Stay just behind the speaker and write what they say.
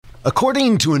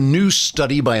According to a new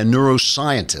study by a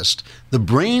neuroscientist, the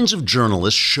brains of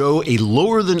journalists show a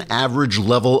lower than average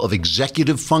level of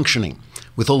executive functioning,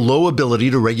 with a low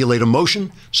ability to regulate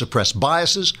emotion, suppress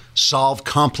biases, solve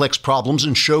complex problems,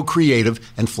 and show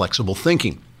creative and flexible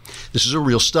thinking. This is a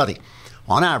real study.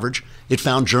 On average, it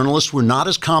found journalists were not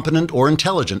as competent or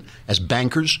intelligent as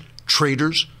bankers,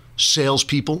 traders,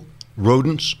 salespeople,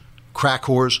 rodents, crack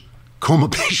whores, coma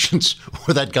patients,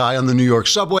 or that guy on the New York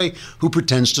subway who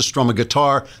pretends to strum a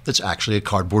guitar that's actually a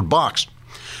cardboard box.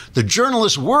 The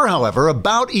journalists were, however,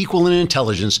 about equal in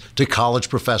intelligence to college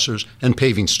professors and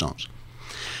paving stones.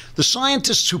 The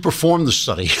scientists who performed the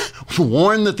study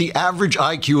warned that the average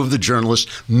IQ of the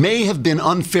journalists may have been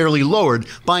unfairly lowered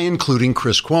by including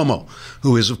Chris Cuomo,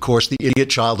 who is, of course, the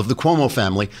idiot child of the Cuomo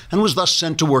family and was thus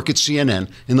sent to work at CNN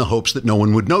in the hopes that no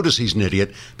one would notice he's an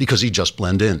idiot because he'd just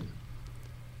blend in.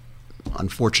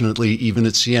 Unfortunately, even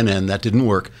at CNN, that didn't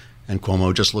work, and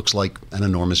Cuomo just looks like an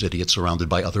enormous idiot surrounded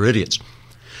by other idiots.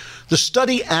 The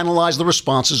study analyzed the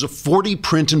responses of 40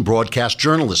 print and broadcast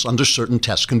journalists under certain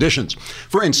test conditions.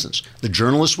 For instance, the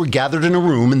journalists were gathered in a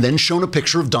room and then shown a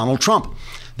picture of Donald Trump.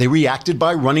 They reacted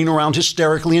by running around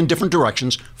hysterically in different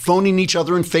directions, phoning each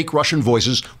other in fake Russian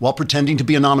voices while pretending to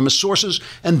be anonymous sources,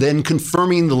 and then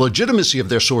confirming the legitimacy of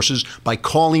their sources by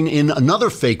calling in another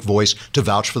fake voice to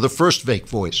vouch for the first fake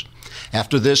voice.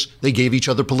 After this, they gave each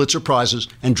other Pulitzer Prizes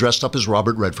and dressed up as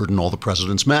Robert Redford and all the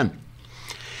president's men.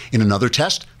 In another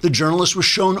test, the journalists were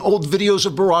shown old videos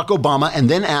of Barack Obama and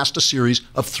then asked a series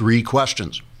of 3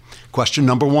 questions. Question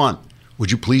number 1,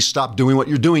 would you please stop doing what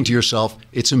you're doing to yourself?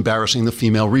 It's embarrassing the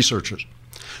female researchers.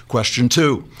 Question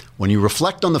 2, when you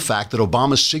reflect on the fact that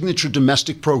Obama's signature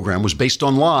domestic program was based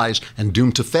on lies and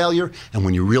doomed to failure, and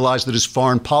when you realize that his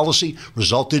foreign policy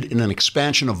resulted in an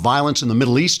expansion of violence in the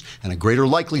Middle East and a greater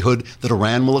likelihood that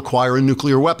Iran will acquire a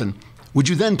nuclear weapon, would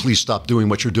you then please stop doing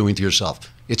what you're doing to yourself?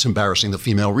 It's embarrassing the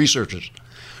female researchers.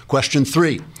 Question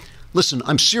 3. Listen,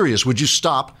 I'm serious. Would you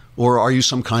stop, or are you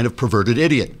some kind of perverted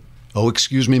idiot? Oh,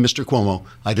 excuse me, Mr. Cuomo.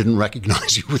 I didn't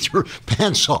recognize you with your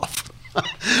pants off.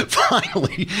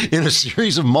 Finally, in a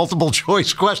series of multiple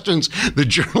choice questions, the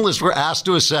journalists were asked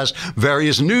to assess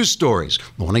various news stories.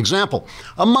 One example,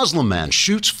 a Muslim man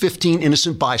shoots 15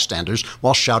 innocent bystanders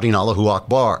while shouting Allahu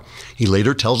Akbar. He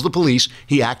later tells the police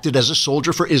he acted as a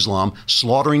soldier for Islam,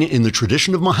 slaughtering in the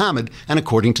tradition of Muhammad and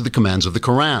according to the commands of the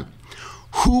Quran.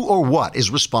 Who or what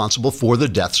is responsible for the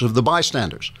deaths of the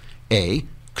bystanders? A,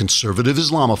 conservative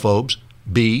Islamophobes.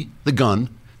 B, the gun.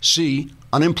 C,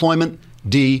 unemployment.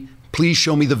 D, please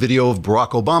show me the video of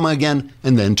Barack Obama again,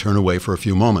 and then turn away for a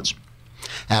few moments.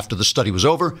 After the study was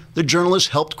over, the journalists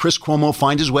helped Chris Cuomo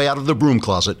find his way out of the broom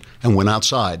closet and went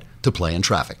outside to play in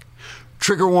traffic.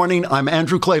 Trigger warning, I'm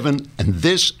Andrew Klavan, and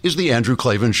this is The Andrew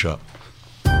Klavan Show.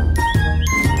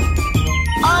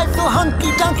 I feel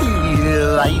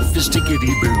hunky-dunky, life is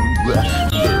tickety-boo.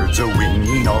 Birds are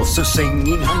winging, also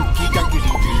singing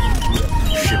hunky-dunky-doo.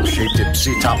 Ship-shape,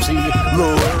 tipsy-topsy, the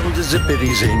world is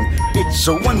zippity-zing. It's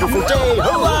a wonderful day,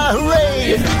 hurrah,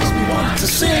 hooray! It makes me want to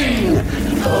sing.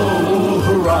 Oh,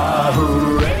 hurrah,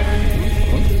 hooray!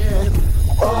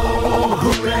 Oh,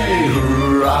 hooray,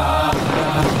 hurrah!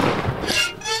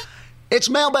 It's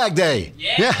Mailbag Day.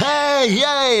 Yeah.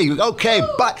 Yay! Okay,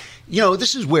 but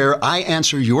this is where I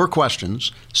answer your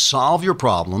questions, solve your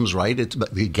problems, right?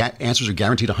 The answers are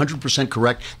guaranteed 100%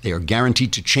 correct. They are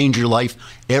guaranteed to change your life.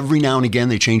 Every now and again,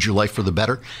 they change your life for the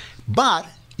better. But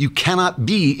you cannot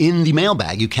be in the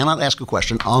mailbag. You cannot ask a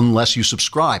question unless you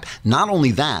subscribe. Not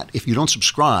only that, if you don't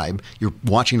subscribe, you're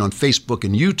watching on Facebook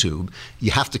and YouTube,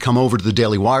 you have to come over to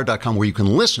thedailywire.com where you can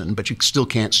listen, but you still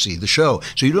can't see the show.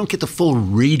 So you don't get the full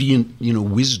radiant,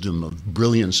 wisdom of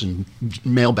brilliance and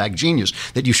mailbag genius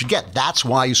that you should get. That's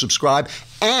why you subscribe.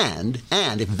 And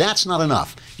if that's not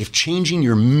enough, if changing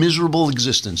your miserable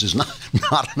existence is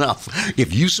not enough,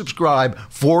 if you subscribe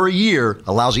for a year,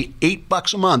 a lousy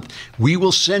 $8 a month, we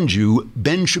will send you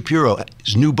Ben Shapiro,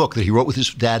 his new book that he wrote with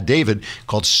his dad, David,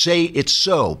 called Say It's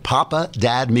So, Papa,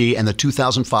 Dad, Me, and the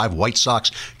 2005 White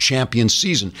Sox champion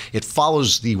season. It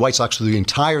follows the White Sox through the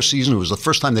entire season. It was the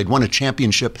first time they'd won a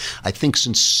championship, I think,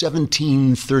 since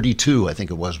 1732, I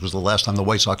think it was the last time the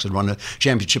White Sox had won a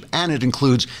championship. And it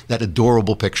includes that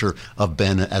adorable picture of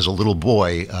Ben as a little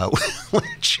boy,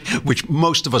 which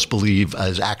most of us believe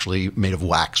is actually made of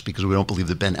wax because we don't believe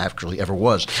that Ben actually ever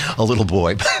was a little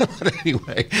boy. But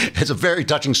anyway, it's a very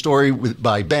touching story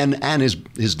by Ben and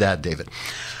his dad, David.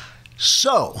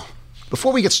 So,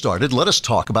 before we get started, let us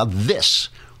talk about this.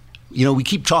 We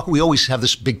keep talking, we always have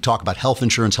this big talk about health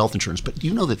insurance, but do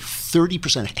you know that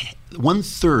 30%,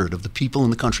 1/3 of the people in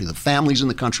the country, the families in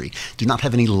the country, do not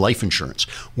have any life insurance,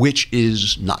 which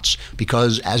is nuts.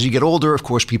 Because as you get older, of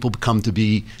course, people become to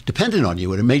be dependent on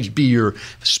you. And it may be your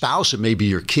spouse, it may be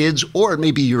your kids, or it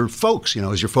may be your folks.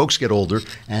 As your folks get older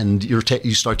and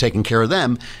you start taking care of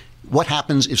them, what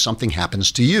happens if something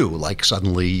happens to you? Like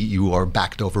suddenly you are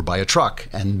backed over by a truck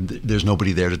and there's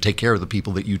nobody there to take care of the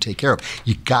people that you take care of.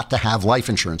 You got to have life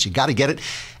insurance. You got to get it.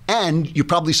 And you're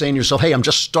probably saying to yourself, hey, I'm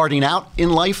just starting out in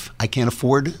life. I can't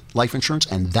afford life insurance.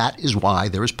 And that is why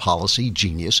there is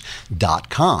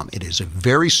PolicyGenius.com. It is a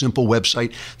very simple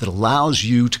website that allows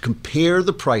you to compare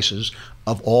the prices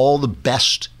of all the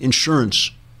best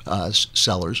insurance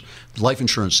sellers, life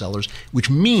insurance sellers,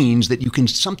 which means that you can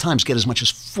sometimes get as much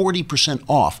as 40%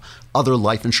 off other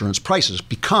life insurance prices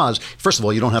because, first of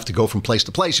all, you don't have to go from place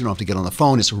to place. You don't have to get on the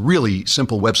phone. It's a really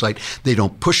simple website. They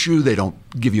don't push you. They don't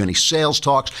give you any sales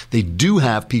talks. They do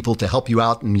have people to help you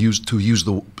out and use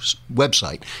the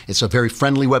website. It's a very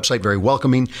friendly website, very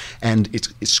welcoming, and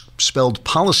it's spelled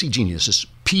Policy Genius. It's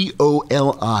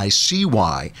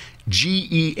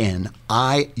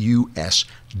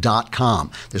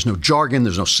PolicyGenius.com. There's no jargon,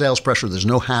 there's no sales pressure, there's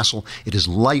no hassle. It is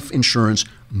life insurance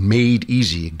made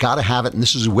easy. You got to have it, and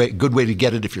this is a good way to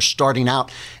get it if you're starting out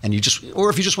and or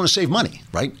if you just want to save money,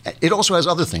 right? It also has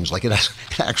other things, like it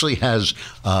actually has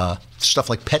stuff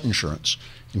like pet insurance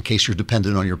in case you're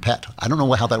dependent on your pet. I don't know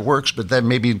how that works, but then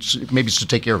maybe it's to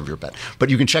take care of your pet. But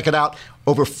you can check it out.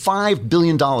 Over $5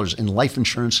 billion in life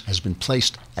insurance has been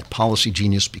placed at Policy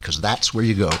Genius because that's where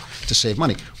you go to save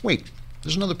money. Wait,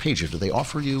 there's another page here. Do they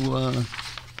offer you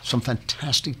some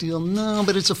fantastic deal? No,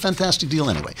 but it's a fantastic deal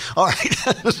anyway. All right,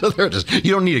 so there it is.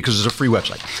 You don't need it because it's a free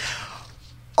website.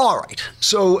 All right,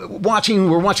 so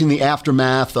we're watching the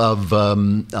aftermath of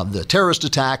the terrorist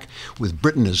attack with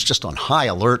Britain is just on high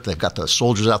alert. They've got the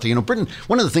soldiers out there. Britain,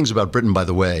 one of the things about Britain, by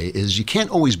the way, is you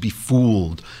can't always be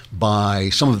fooled by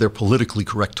some of their politically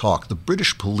correct talk. The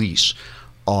British police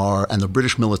and the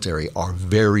British military are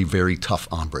very, very tough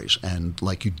hombres. And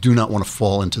you do not want to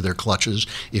fall into their clutches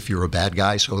if you're a bad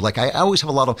guy. So I always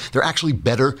have they're actually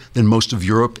better than most of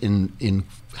Europe in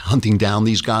hunting down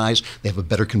these guys. They have a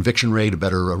better conviction rate, a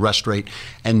better arrest rate.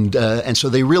 And so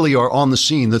they really are on the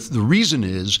scene. The reason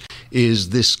is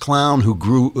this clown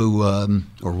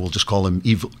or we'll just call him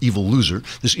evil loser,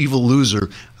 this evil loser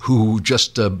who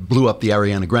just blew up the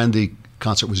Ariana Grande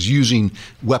concert, was using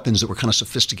weapons that were kind of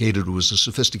sophisticated. It was a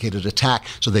sophisticated attack.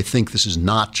 So they think this is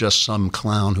not just some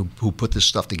clown who put this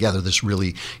stuff together. This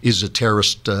really is a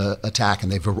terrorist attack,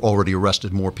 and they've already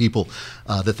arrested more people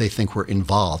that they think were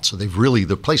involved. So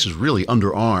the place is really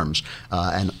under arms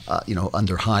and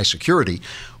under high security,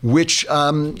 which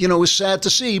is sad to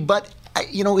see, but.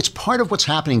 It's part of what's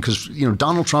happening because,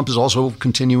 Donald Trump is also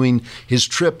continuing his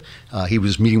trip. He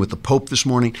was meeting with the Pope this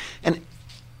morning. And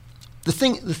the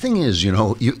thing is,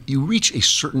 you reach a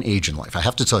certain age in life. I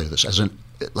have to tell you this, as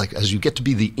you get to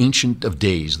be the ancient of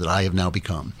days that I have now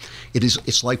become,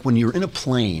 it's like when you're in a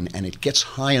plane and it gets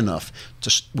high enough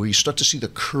where you start to see the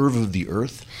curve of the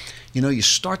earth. You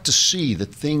start to see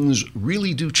that things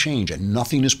really do change and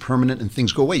nothing is permanent and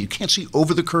things go away. You can't see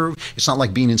over the curve. It's not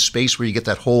like being in space where you get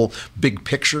that whole big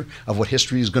picture of what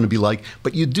history is going to be like.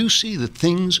 But you do see that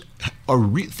things are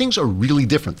really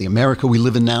different. The America we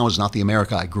live in now is not the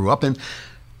America I grew up in.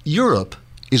 Europe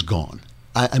is gone.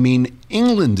 I mean,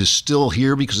 England is still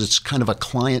here because it's kind of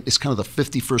it's kind of the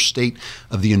 51st state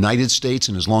of the United States.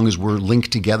 And as long as we're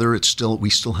linked together, we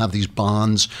still have these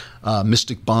bonds,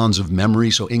 mystic bonds of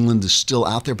memory. So England is still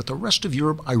out there. But the rest of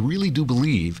Europe, I really do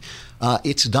believe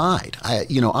it's died.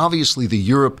 Obviously the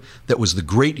Europe that was the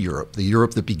great Europe, the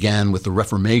Europe that began with the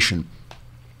Reformation,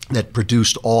 that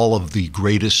produced all of the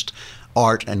greatest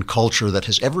art and culture that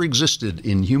has ever existed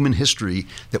in human history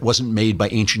that wasn't made by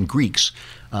ancient Greeks.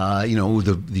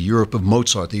 The Europe of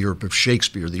Mozart, the Europe of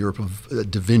Shakespeare, the Europe of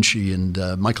Da Vinci and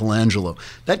Michelangelo.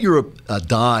 That Europe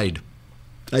died,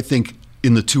 I think,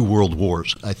 in the two world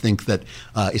wars. I think that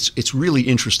it's really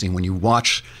interesting when you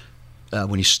watch.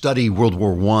 When you study World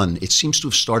War I, it seems to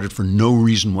have started for no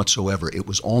reason whatsoever. It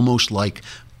was almost like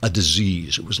a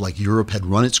disease. It was like Europe had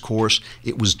run its course,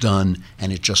 it was done,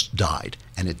 and it just died.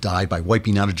 And it died by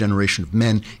wiping out a generation of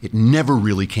men. It never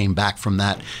really came back from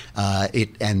that.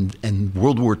 And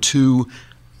World War II,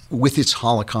 with its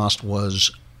Holocaust, was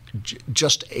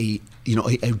just a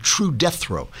true death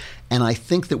throw. And I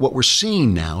think that what we're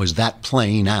seeing now is that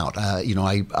playing out.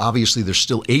 Obviously there's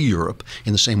still a Europe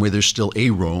in the same way there's still a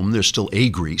Rome, there's still a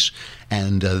Greece,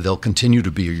 and they'll continue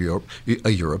to be a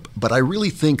Europe. But I really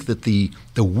think that the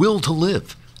will to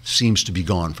live seems to be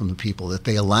gone from the people, that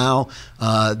they allow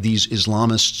these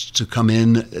Islamists to come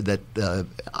in, that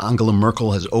Angela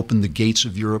Merkel has opened the gates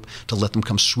of Europe to let them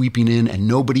come sweeping in, and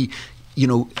nobody,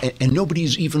 and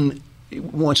nobody's even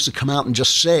wants to come out and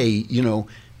just say,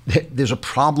 there's a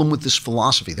problem with this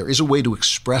philosophy. There is a way to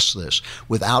express this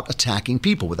without attacking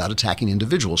people, without attacking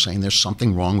individuals, saying there's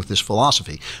something wrong with this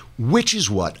philosophy, which is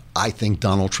what I think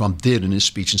Donald Trump did in his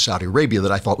speech in Saudi Arabia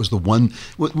that I thought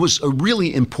was a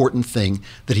really important thing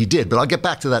that he did. But I'll get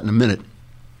back to that in a minute.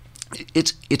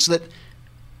 It's that,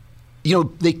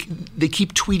 they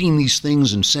keep tweeting these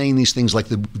things and saying these things like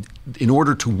in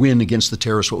order to win against the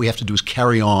terrorists, what we have to do is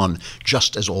carry on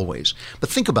just as always. But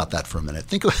think about that for a minute.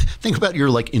 Think about you're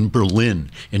like in Berlin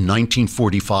in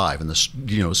 1945, and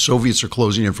the Soviets are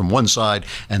closing in from one side,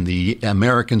 and the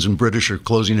Americans and British are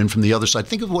closing in from the other side.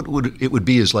 Think of what it would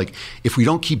be as like if we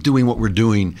don't keep doing what we're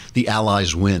doing, the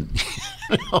Allies win.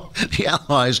 The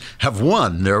Allies have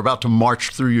won. They're about to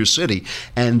march through your city.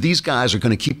 And these guys are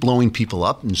going to keep blowing people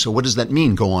up. And so what does that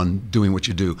mean? Go on doing what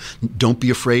you do. Don't be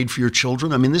afraid for your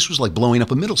children. I mean, this was like blowing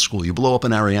up a middle school. You blow up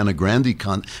an Ariana Grande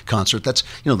concert. That's,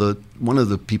 one of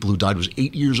the people who died was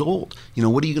 8 years old.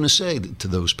 What are you going to say to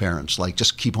those parents? Like,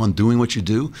 just keep on doing what you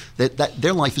do? That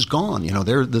their life is gone.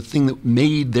 They're the thing that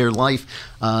made their life,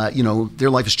 their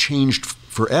life has changed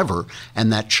forever,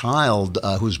 and that child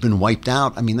who's been wiped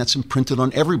out, I mean, that's imprinted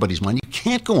on everybody's mind. You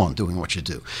can't go on doing what you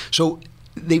do. So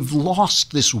they've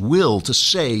lost this will to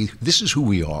say, this is who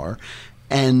we are.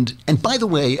 And by the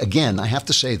way, again, I have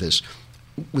to say this,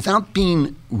 without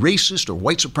being racist or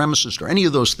white supremacist or any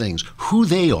of those things, who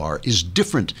they are is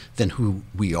different than who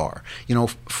we are.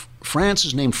 France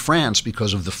is named France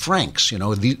because of the Franks.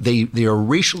 They are a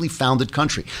racially founded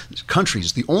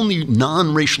countries. The only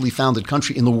non-racially founded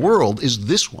country in the world is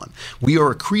this one. We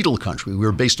are a creedal country. We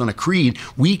are based on a creed.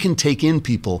 We can take in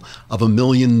people of a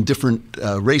million different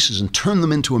races and turn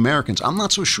them into Americans. I'm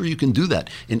not so sure you can do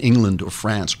that in England or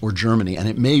France or Germany. And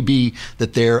it may be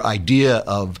that their idea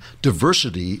of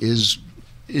diversity is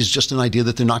just an idea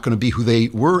that they're not going to be who they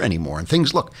were anymore. And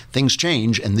things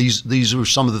change, and these are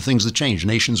some of the things that change.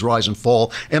 Nations rise and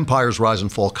fall, empires rise and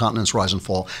fall, continents rise and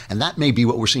fall, and that may be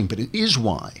what we're seeing. But it is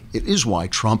why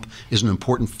Trump is an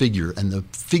important figure, and the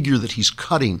figure that he's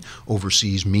cutting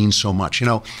overseas means so much.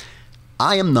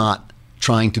 I am not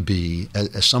trying to be,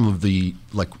 as some of the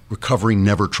recovering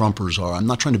never Trumpers are, I'm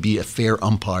not trying to be a fair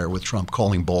umpire with Trump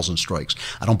calling balls and strikes.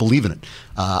 I don't believe in it.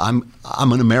 I'm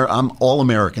all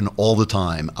American all the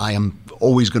time. I am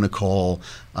always going to call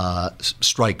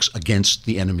strikes against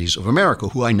the enemies of America,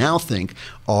 who I now think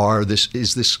are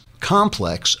this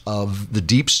complex of the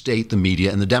deep state, the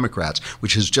media, and the Democrats,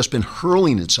 which has just been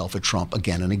hurling itself at Trump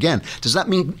again and again. Does that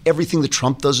mean everything that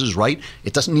Trump does is right?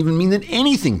 It doesn't even mean that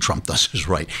anything Trump does is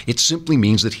right. It simply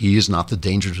means that he is not the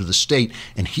danger to the state,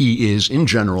 and he is, in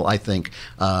general, I think,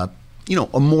 a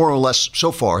more or less,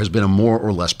 so far, has been a more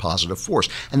or less positive force.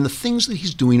 And the things that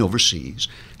he's doing overseas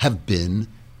have been,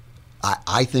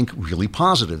 I think, really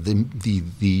positive.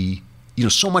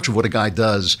 So much of what a guy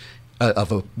does,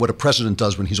 what a president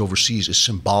does when he's overseas, is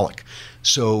symbolic.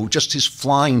 So just his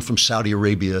flying from Saudi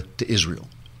Arabia to Israel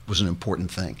was an important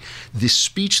thing. This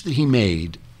speech that he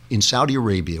made in Saudi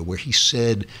Arabia, where he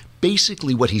said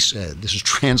basically what he said, this is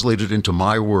translated into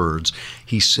my words,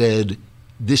 he said,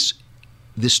 this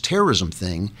terrorism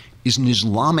thing is an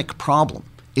Islamic problem.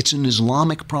 It's an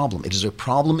Islamic problem. It is a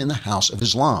problem in the house of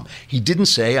Islam. He didn't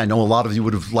say, I know a lot of you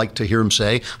would have liked to hear him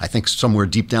say, I think somewhere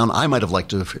deep down I might have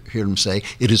liked to hear him say,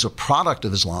 it is a product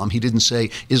of Islam. He didn't say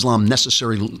Islam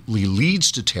necessarily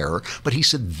leads to terror, but he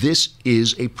said this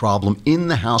is a problem in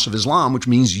the house of Islam, which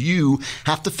means you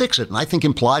have to fix it. And I think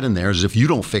implied in there is if you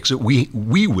don't fix it, we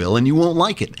will, and you won't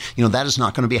like it. That is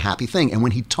not going to be a happy thing. And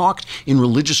when he talked in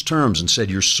religious terms and said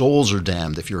your souls are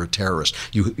damned if you're a terrorist,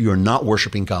 you're not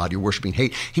worshiping God, you're worshiping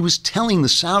hate, he was telling the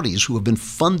Saudis, who have been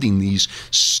funding these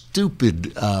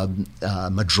stupid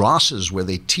madrasas where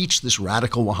they teach this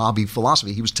radical Wahhabi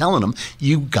philosophy, he was telling them,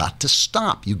 you got to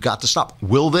stop. You got to stop.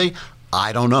 Will they?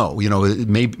 I don't know.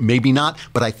 Maybe not.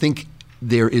 But I think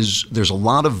there's a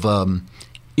lot of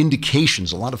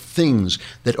indications, a lot of things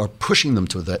that are pushing them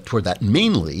toward that.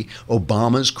 Mainly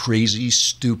Obama's crazy,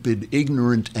 stupid,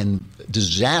 ignorant, and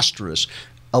disastrous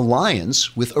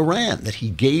alliance with Iran, that he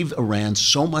gave Iran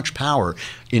so much power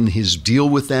in his deal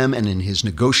with them and in his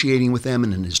negotiating with them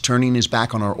and in his turning his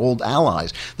back on our old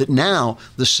allies, that now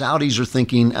the Saudis are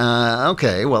thinking,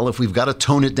 okay, well, if we've got to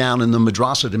tone it down in the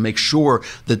madrasa to make sure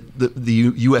that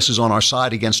the U.S. is on our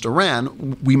side against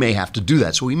Iran, we may have to do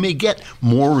that. So we may get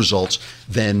more results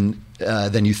than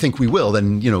than you think we will,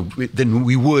 than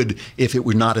we would if it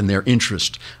were not in their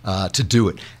interest to do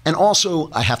it. And also,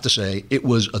 I have to say, it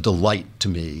was a delight to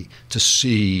me to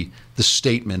see the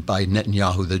statement by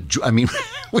Netanyahu.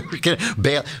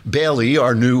 Bailey,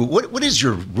 our new what is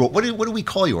your role? What do we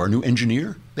call you? Our new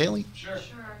engineer, Bailey? Sure.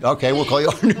 Okay, we'll call you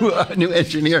our new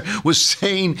engineer, was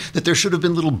saying that there should have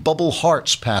been little bubble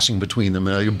hearts passing between them,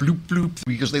 bloop, bloop,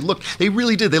 because they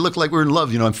really did. They looked like we're in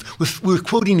love, we're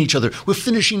quoting each other, we're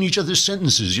finishing each other's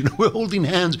sentences, we're holding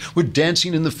hands, we're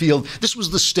dancing in the field. This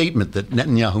was the statement that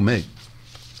Netanyahu made.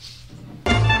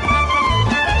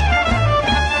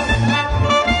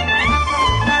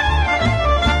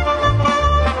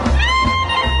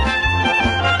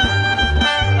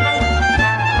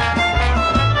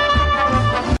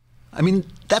 I mean,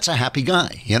 that's a happy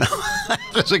guy,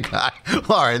 That's a guy.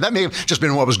 All right, that may have just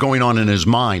been what was going on in his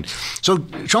mind. So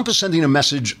Trump is sending a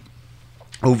message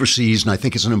overseas, and I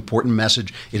think it's an important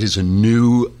message. It is a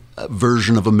new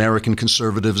version of American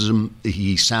conservatism.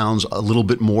 He sounds a little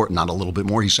bit more, not a little bit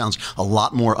more, he sounds a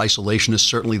lot more isolationist,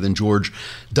 certainly, than George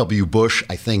W. Bush.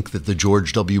 I think that the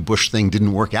George W. Bush thing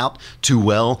didn't work out too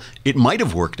well. It might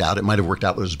have worked out. It might have worked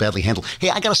out, but it was badly handled. Hey,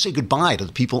 I got to say goodbye to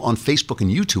the people on Facebook and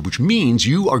YouTube, which means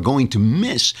you are going to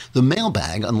miss the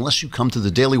mailbag unless you come to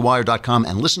thedailywire.com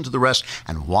and listen to the rest.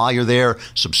 And while you're there,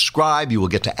 subscribe. You will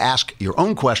get to ask your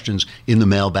own questions in the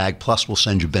mailbag. Plus, we'll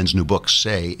send you Ben's new book,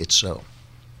 Say It's So.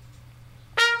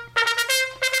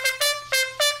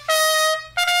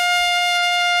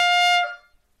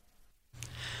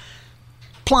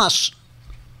 Plus,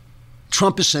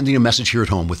 Trump is sending a message here at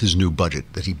home with his new budget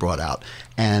that he brought out.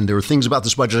 And there are things about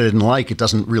this budget I didn't like. It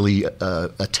doesn't really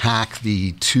attack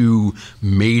the two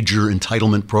major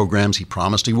entitlement programs. He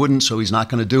promised he wouldn't, so he's not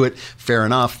going to do it. Fair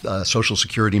enough. Social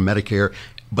Security, Medicare.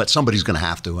 But somebody's going to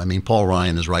have to. I mean, Paul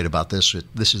Ryan is right about this.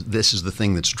 This is the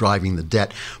thing that's driving the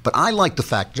debt. But I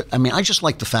just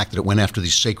like the fact that it went after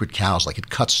these sacred cows. Like, it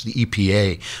cuts the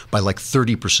EPA by like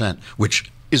 30%, which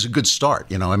is a good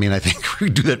start. I think we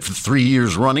do that for 3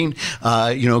 years running.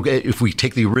 If we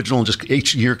take the original and just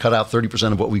each year cut out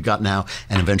 30% of what we've got now,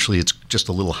 and eventually it's just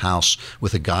a little house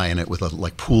with a guy in it with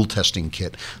a pool testing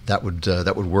kit, that would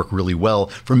work really well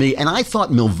for me. And I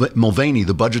thought Mulvaney,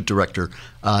 the budget director,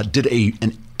 did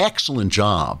an excellent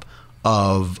job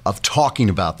of talking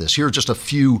about this. Here are just a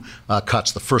few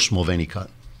cuts. The first Mulvaney cut.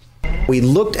 We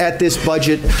looked at this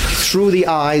budget through the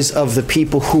eyes of the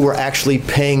people who are actually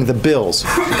paying the bills.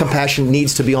 Compassion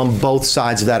needs to be on both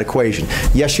sides of that equation.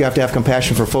 Yes, you have to have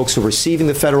compassion for folks who are receiving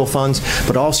the federal funds,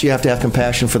 but also you have to have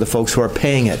compassion for the folks who are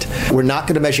paying it. We're not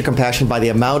going to measure compassion by the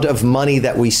amount of money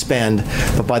that we spend,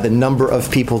 but by the number of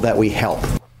people that we help.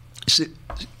 See,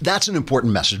 that's an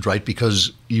important message, right?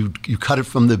 Because you cut it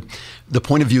from the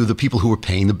point of view of the people who are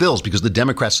paying the bills, because the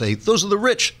Democrats say, those are the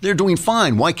rich. They're doing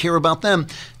fine. Why care about them?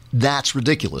 That's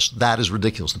ridiculous. That is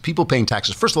ridiculous. The people paying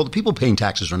taxes, first of all, the people paying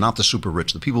taxes are not the super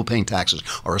rich. The people paying taxes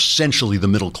are essentially the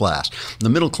middle class. The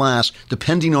middle class,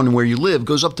 depending on where you live,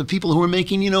 goes up to people who are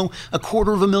making,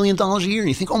 $250,000 a year. And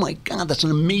you think, oh my God, that's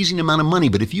an amazing amount of money.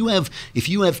 But if you have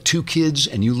two kids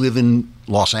and you live in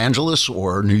Los Angeles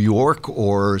or New York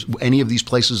or any of these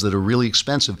places that are really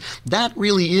expensive, that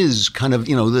really is kind of,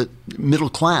 the middle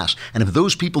class. And if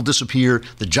those people disappear,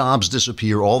 the jobs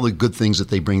disappear, all the good things that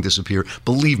they bring disappear.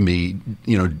 Believe me,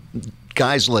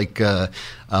 guys like the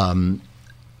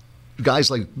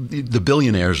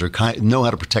billionaires know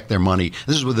how to protect their money.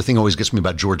 This is where the thing always gets me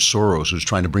about George Soros, who's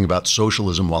trying to bring about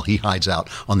socialism while he hides out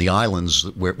on the islands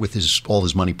with all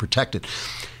his money protected.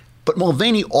 But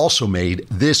Mulvaney also made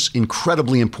this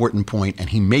incredibly important point,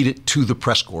 and he made it to the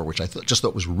press corps, which I just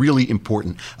thought was really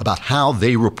important, about how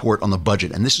they report on the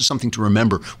budget. And this is something to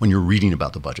remember when you're reading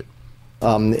about the budget.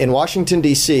 In Washington,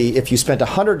 D.C., if you spent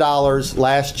 $100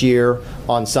 last year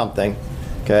on something,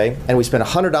 okay, and we spent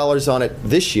 $100 on it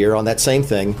this year on that same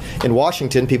thing, in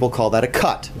Washington, people call that a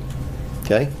cut.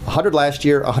 Okay, 100 last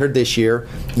year, 100 this year.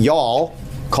 Y'all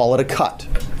call it a cut.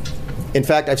 In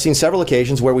fact, I've seen several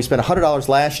occasions where we spent $100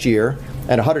 last year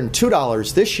and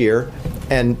 $102 this year,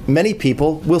 and many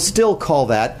people will still call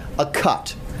that a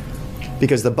cut,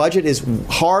 because the budget is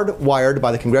hardwired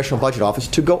by the Congressional Budget Office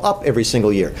to go up every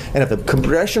single year. And if the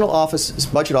Congressional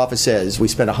Budget Office says we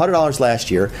spent $100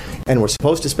 last year and we're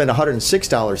supposed to spend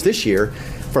 $106 this year,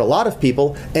 for a lot of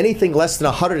people, anything less than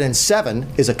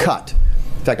 $107 is a cut.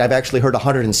 In fact, I've actually heard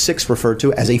 106 referred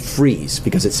to as a freeze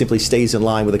because it simply stays in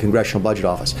line with the Congressional Budget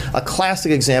Office. A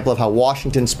classic example of how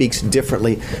Washington speaks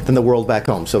differently than the world back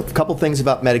home. So a couple things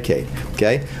about Medicaid,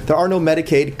 okay? There are no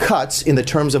Medicaid cuts in the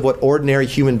terms of what ordinary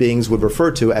human beings would refer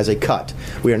to as a cut.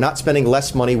 We are not spending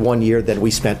less money one year than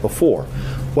we spent before.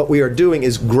 What we are doing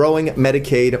is growing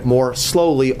Medicaid more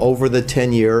slowly over the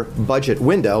 10-year budget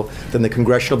window than the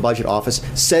Congressional Budget Office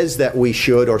says that we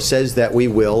should or says that we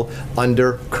will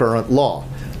under current law.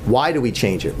 Why do we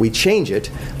change it? We change it,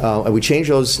 and we change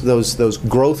those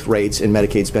growth rates in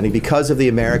Medicaid spending because of the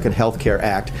American Health Care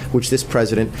Act, which this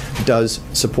president does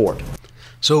support.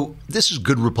 So this is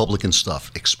good Republican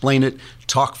stuff. Explain it,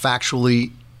 talk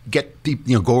factually, get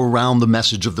people, go around the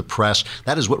message of the press.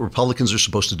 That is what Republicans are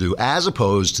supposed to do, as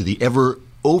opposed to the ever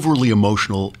overly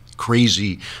emotional,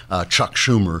 crazy Chuck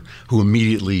Schumer, who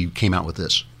immediately came out with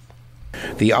this.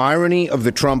 The irony of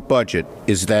the Trump budget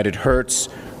is that it hurts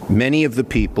many of the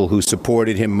people who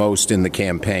supported him most in the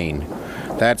campaign.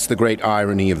 That's the great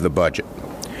irony of the budget.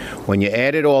 When you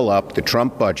add it all up, the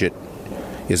Trump budget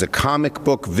is a comic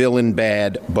book villain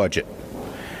bad budget.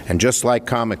 And just like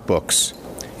comic books,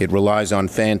 it relies on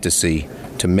fantasy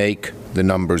to make the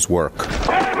numbers work.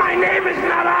 Hey, my name is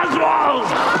not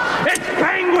Oswald. It's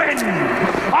Penguin.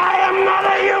 I am not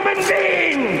a human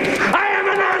being. I am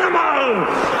an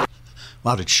animal.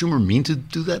 Wow, did Schumer mean to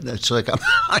do that? That's like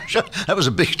that was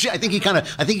a big. I think he kind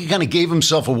of gave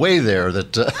himself away there.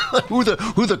 That who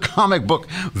the comic book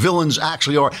villains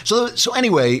actually are. So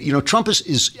anyway, Trump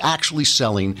is actually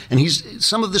selling, and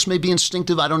some of this may be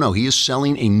instinctive. I don't know. He is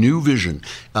selling a new vision.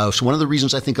 So one of the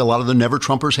reasons I think a lot of the Never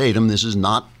Trumpers hate him. This is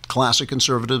not classic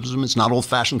conservatism. It's not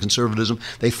old-fashioned conservatism.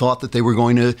 They thought that they were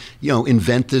going to,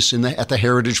 invent this at the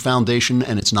Heritage Foundation,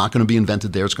 and it's not going to be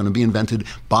invented there. It's going to be invented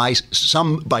by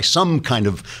some kind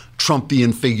of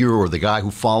Trumpian figure or the guy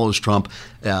who follows Trump.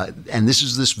 And this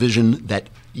is this vision that,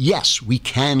 yes, we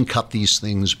can cut these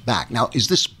things back. Now, is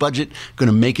this budget going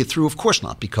to make it through? Of course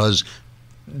not, because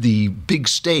the big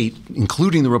state,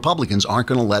 including the Republicans, aren't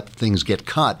going to let things get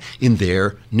cut in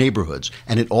their neighborhoods.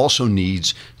 And it also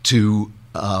needs to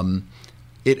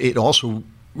it also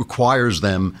requires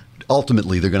them,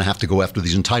 ultimately, they're going to have to go after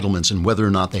these entitlements, and whether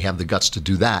or not they have the guts to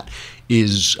do that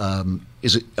is an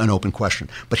open question.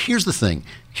 But here's the thing.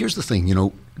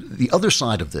 The other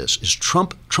side of this is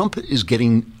Trump is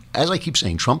getting, as I keep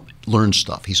saying, Trump learns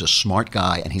stuff. He's a smart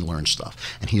guy, and he learns stuff.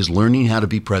 And he is learning how to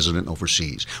be president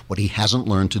overseas. What he hasn't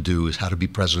learned to do is how to be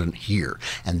president here.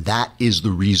 And that is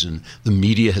the reason the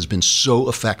media has been so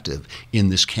effective in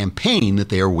this campaign that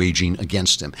they are waging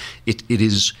against him.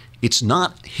 It's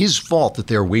not his fault that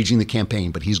they're waging the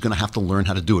campaign, but he's going to have to learn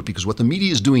how to do it, because what the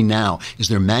media is doing now is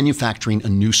they're manufacturing a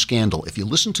new scandal. If you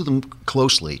listen to them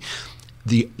closely,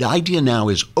 the idea now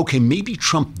is, okay, maybe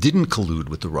Trump didn't collude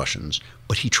with the Russians,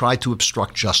 but he tried to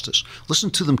obstruct justice. Listen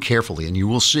to them carefully, and you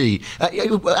will see.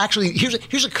 Actually,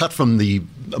 here's a cut from the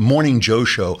Morning Joe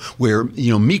show where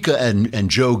Mika and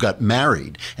Joe got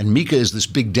married, and Mika is this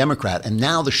big Democrat, and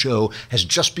now the show has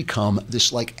just become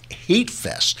this hate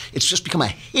fest. It's just become a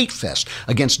hate fest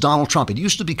against Donald Trump. It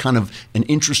used to be kind of an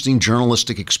interesting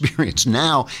journalistic experience.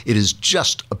 Now it is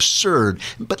just absurd.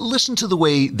 But listen to the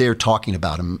way they're talking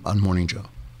about him on Morning Joe.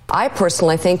 I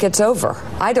personally think it's over.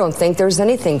 I don't think there's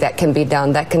anything that can be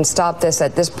done that can stop this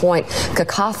at this point.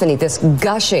 Cacophony, this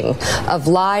gushing of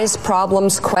lies,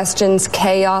 problems, questions,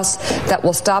 chaos that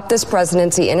will stop this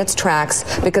presidency in its tracks,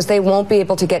 because they won't be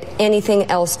able to get anything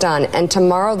else done. And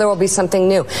tomorrow there will be something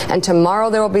new. And tomorrow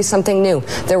there will be something new.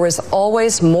 There is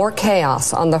always more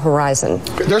chaos on the horizon.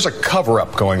 There's a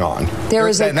cover-up going on. There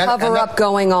is a cover-up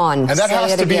going on. And that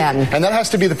has to be, and that has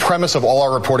to be the premise of all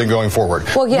our reporting going forward.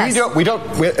 Well, yes.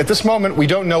 At this moment, we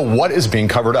don't know what is being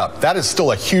covered up. That is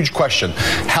still a huge question.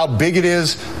 How big it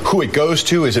is, who it goes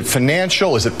to, is it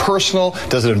financial, is it personal,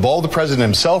 does it involve the president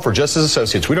himself or just his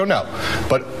associates? We don't know.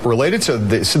 But related to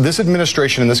this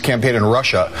administration and this campaign in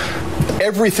Russia,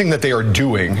 everything that they are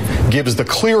doing gives the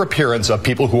clear appearance of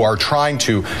people who are trying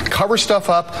to cover stuff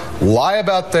up, lie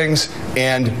about things,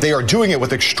 and they are doing it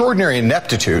with extraordinary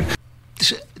ineptitude.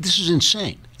 This is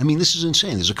insane. This is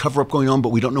insane. There's a cover-up going on, but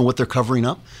we don't know what they're covering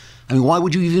up. Why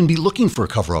would you even be looking for a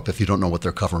cover-up if you don't know what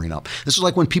they're covering up? This is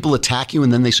like when people attack you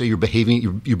and then they say you're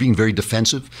being very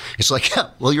defensive. It's like,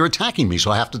 yeah, well, you're attacking me,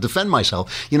 so I have to defend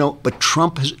myself. But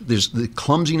Trump, there's the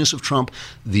clumsiness of Trump,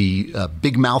 the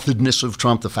big-mouthedness of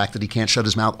Trump, the fact that he can't shut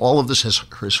his mouth. All of this has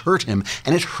hurt him,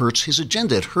 and it hurts his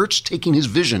agenda. It hurts taking his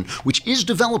vision, which is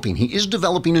developing. He is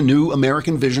developing a new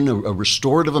American vision, a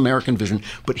restorative American vision,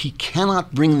 but he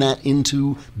cannot bring that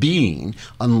into being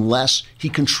unless he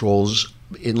controls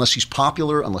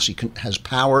popular, unless he has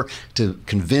power to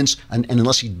convince, and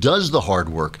unless he does the hard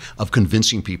work of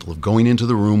convincing people, of going into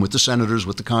the room with the senators,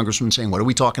 with the congressmen, saying, what are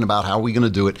we talking about? How are we going to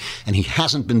do it? And he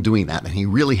hasn't been doing that, and he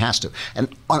really has to.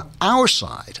 And on our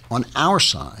side,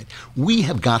 we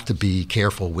have got to be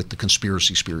careful with the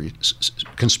conspiracy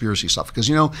stuff, because,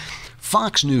 you know,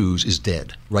 Fox News is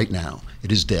dead right now.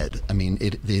 It is dead. I mean,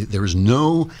 there is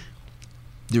no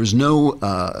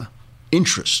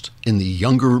interest in the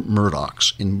younger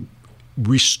Murdochs in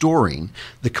restoring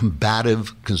the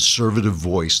combative conservative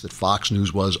voice that Fox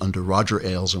News was under Roger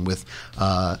Ailes and with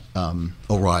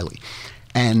O'Reilly.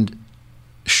 And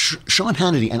Sean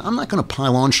Hannity, and I'm not going to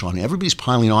pile on Sean. Everybody's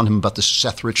piling on him about the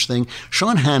Seth Rich thing.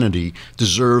 Sean Hannity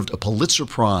deserved a Pulitzer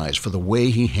Prize for the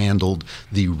way he handled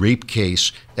the rape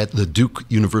case at the Duke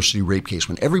University rape case,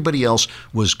 when everybody else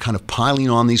was kind of piling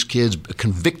on these kids,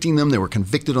 convicting them. They were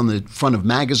convicted on the front of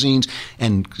magazines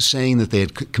and saying that they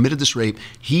had committed this rape.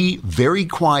 He very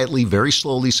quietly, very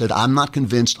slowly said, I'm not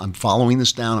convinced. I'm following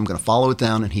this down. I'm going to follow it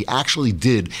down. And he actually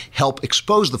did help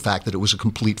expose the fact that it was a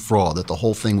complete fraud, that the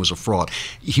whole thing was a fraud.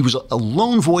 He was a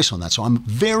lone voice on that. So I'm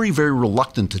very, very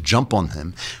reluctant to jump on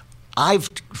him. I've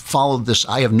followed this.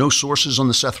 I have no sources on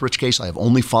the Seth Rich case. I have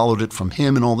only followed it from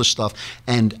him and all this stuff.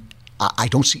 And I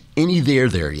don't see any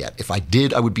there yet. If I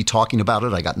did, I would be talking about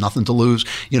it. I got nothing to lose.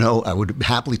 You know, I would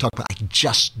happily talk about it. I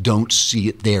just don't see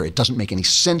it there. It doesn't make any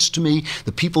sense to me.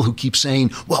 The people who keep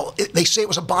saying, well, they say it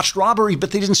was a botched robbery,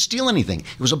 but they didn't steal anything.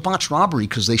 It was a botched robbery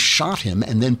because they shot him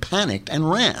and then panicked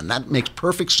and ran. That makes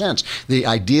perfect sense. The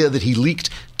idea that he leaked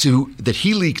to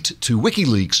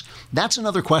WikiLeaks, that's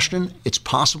another question. It's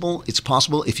possible.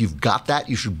 If you've got that,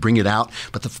 you should bring it out.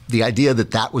 But the idea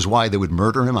that was why they would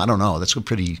murder him, I don't know. That's a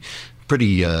pretty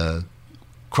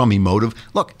crummy motive.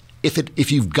 Look,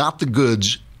 if you've got the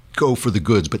goods, go for the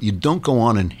goods, but you don't go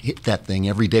on and hit that thing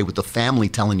every day with the family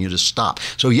telling you to stop.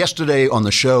 So yesterday on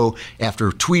the show, after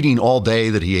tweeting all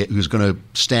day that he was going to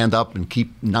stand up and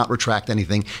not retract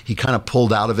anything, he kind of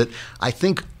pulled out of it. I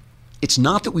think it's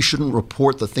not that we shouldn't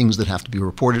report the things that have to be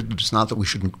reported. It's not that we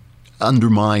shouldn't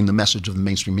undermine the message of the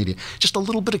mainstream media. Just a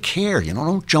little bit of care, you know.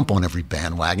 Don't jump on every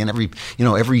bandwagon,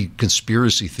 every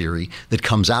conspiracy theory that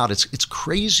comes out. It's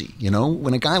crazy, you know.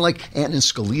 When a guy like Antonin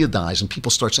Scalia dies and people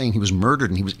start saying he was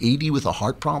murdered and he was 80 with a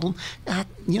heart problem,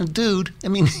 dude. I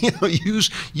mean,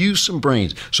 use some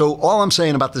brains. So all I'm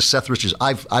saying about this Seth Rich is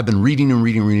I've been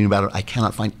reading about it. I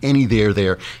cannot find any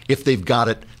there. If they've got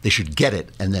it, they should get it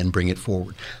and then bring it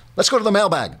forward. Let's go to the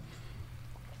mailbag.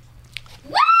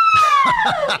 Yeah!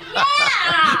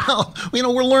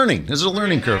 Well, we're learning. This is a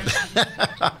learning curve.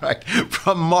 All right.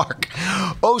 From Mark.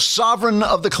 O sovereign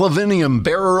of the Clavinium,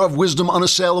 bearer of wisdom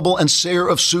unassailable and sayer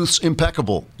of sooths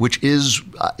impeccable, which is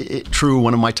true,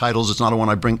 one of my titles. It's not one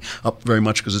I bring up very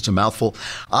much because it's a mouthful.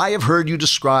 I have heard you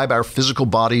describe our physical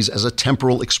bodies as a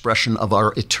temporal expression of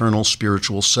our eternal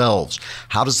spiritual selves.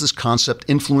 How does this concept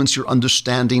influence your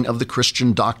understanding of the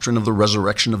Christian doctrine of the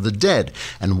resurrection of the dead?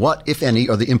 And what, if any,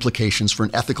 are the implications for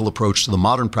an ethical approach to the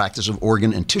modern practice of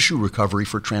organ and tissue recovery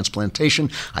for transplantation?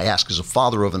 I ask as a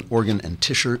father of an organ and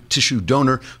tissue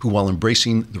donor who, while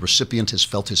embracing the recipient, has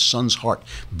felt his son's heart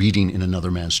beating in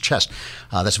another man's chest.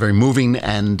 That's very moving,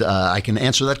 and I can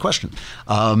answer that question.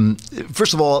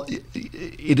 First of all,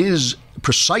 it is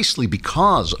precisely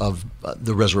because of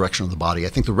the resurrection of the body. I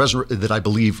think that I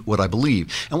believe what I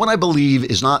believe. And what I believe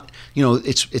is not,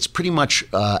 it's pretty much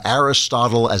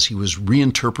Aristotle as he was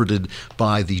reinterpreted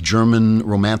by the German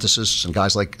romanticists and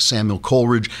guys like Samuel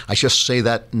Coleridge. I just say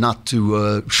that not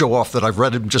to show off that I've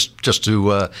read it, just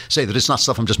to say that it's not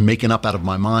stuff I'm just making up out of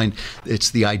my mind.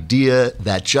 It's the idea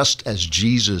that just as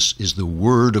Jesus is the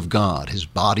Word of God, his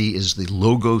body is the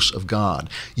Logos of God,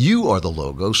 you are the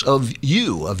Logos of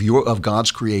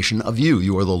God's creation of you.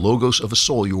 You are the Logos of a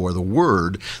soul. You are the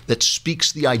Word that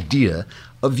speaks the idea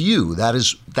of you.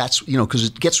 That's because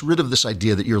it gets rid of this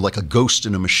idea that you're like a ghost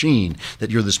in a machine, that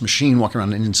you're this machine walking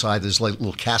around and inside this like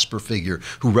little Casper figure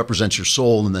who represents your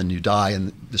soul, and then you die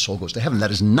and the soul goes to heaven.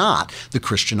 That is not the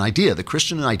Christian idea. The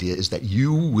Christian idea is that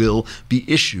you will be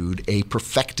issued a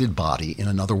perfected body in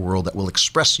another world that will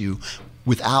express you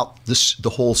without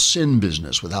the whole sin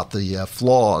business, without the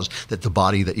flaws that the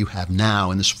body that you have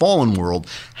now in this fallen world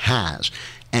has.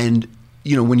 And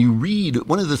when you read,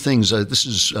 one of the things, this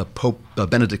is Pope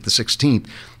Benedict XVI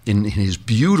in his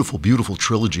beautiful, beautiful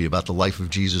trilogy about the life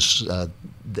of Jesus,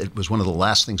 that was one of the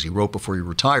last things he wrote before he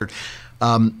retired.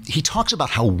 He talks about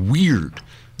how weird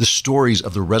the stories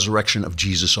of the resurrection of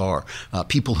Jesus are.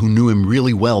 People who knew him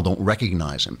really well don't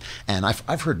recognize him. And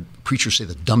I've heard preachers say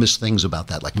the dumbest things about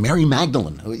that, like Mary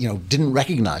Magdalene, who, didn't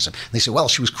recognize him. They say, well,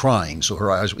 she was crying, so her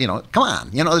eyes, come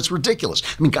on, it's ridiculous.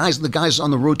 I mean, the guys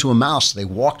on the road to Emmaus, they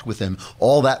walked with him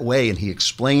all that way, and he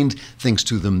explained things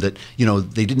to them that,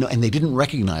 they didn't know, and they didn't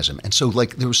recognize him. And so,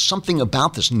 there was something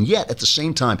about this, and yet, at the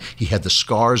same time, he had the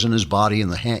scars in his body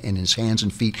and in his hands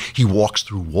and feet. He walks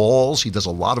through walls. He does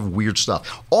a lot of weird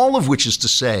stuff, all of which is to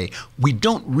say, we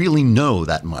don't really know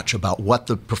that much about what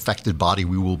the perfected body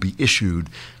we will be issued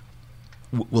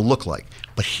will look like.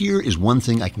 But here is one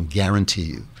thing I can guarantee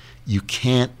you. You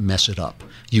can't mess it up.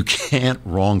 You can't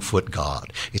wrong foot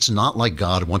God. It's not like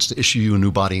God wants to issue you a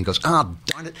new body and goes, darn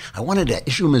it, I wanted to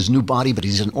issue him his new body, but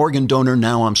he's an organ donor,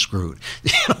 now I'm screwed.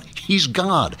 He's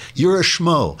God. You're a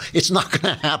schmo. It's not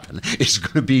going to happen. It's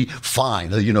going to be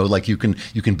fine.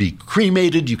 You can be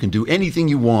cremated, you can do anything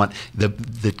you want.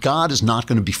 That God is not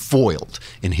going to be foiled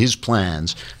in his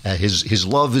plans. His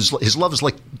love is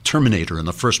like Terminator in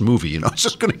the first movie. It's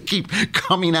just going to keep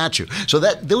coming at you. So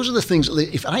those are the things.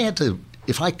 If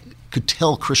I could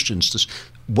tell Christians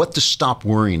what to stop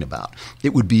worrying about,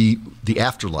 it would be the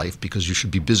afterlife, because you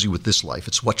should be busy with this life.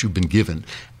 It's what you've been given.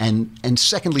 And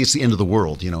secondly, it's the end of the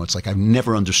world. It's like I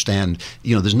never understand,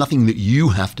 there's nothing that you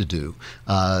have to do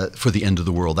for the end of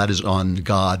the world. That is on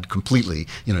God completely.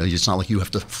 It's not like you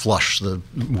have to flush the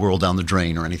world down the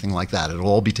drain or anything like that. It'll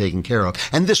all be taken care of.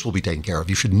 And this will be taken care of.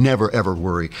 You should never, ever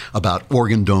worry about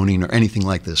organ donating or anything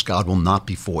like this. God will not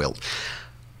be foiled.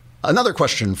 Another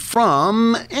question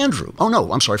from Andrew. Oh,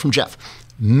 no, I'm sorry, from Jeff.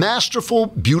 Masterful,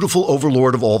 beautiful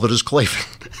overlord of all that is Klavan.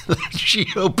 The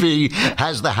GOP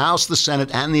has the House, the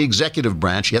Senate, and the executive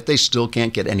branch, yet they still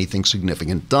can't get anything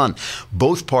significant done.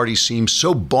 Both parties seem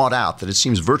so bought out that it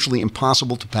seems virtually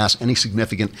impossible to pass any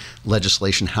significant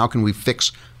legislation. How can we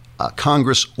fix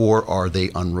Congress, or are they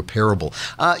unrepairable?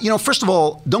 First of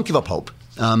all, don't give up hope.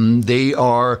 They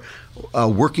are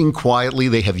working quietly.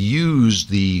 They have used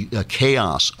the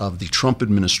chaos of the Trump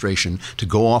administration to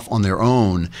go off on their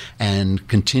own and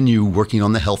continue working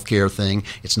on the health care thing.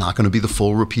 It's not going to be the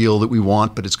full repeal that we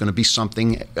want, but it's going to be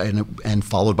something, and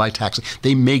followed by taxing.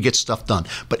 They may get stuff done.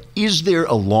 But is there a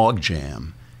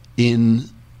logjam in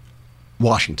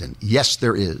Washington? Yes,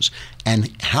 there is.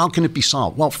 And how can it be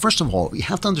solved? Well, first of all, you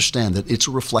have to understand that it's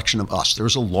a reflection of us. There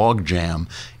is a logjam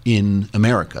in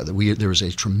America. There is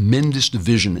a tremendous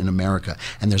division in America.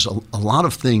 And there's a lot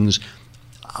of things,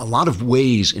 a lot of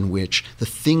ways in which the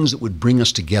things that would bring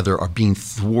us together are being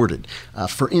thwarted.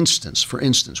 For instance,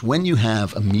 when you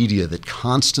have a media that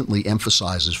constantly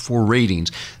emphasizes for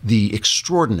ratings the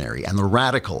extraordinary and the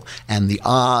radical and the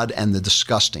odd and the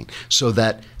disgusting, so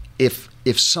that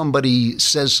if somebody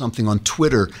says something on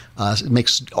Twitter,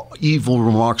 makes evil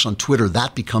remarks on Twitter,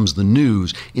 that becomes the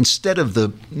news, instead of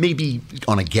maybe,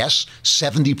 on a guess,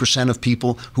 70% of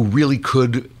people who really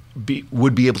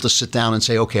would be able to sit down and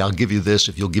say, okay, I'll give you this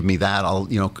if you'll give me that. I'll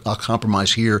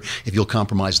compromise here if you'll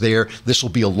compromise there. This will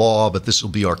be a law, but this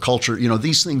will be our culture.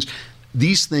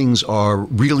 These things are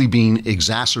really being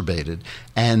exacerbated,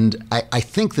 and I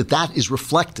think that is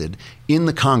reflected in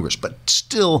the Congress. But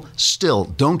still,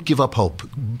 don't give up hope.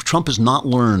 Trump has not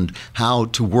learned how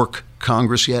to work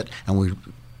Congress yet, and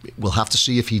we'll have to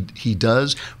see if he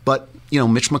does. But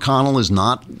Mitch McConnell is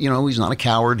not, he's not a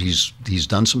coward. He's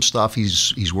done some stuff.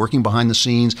 He's working behind the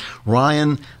scenes.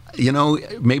 Ryan,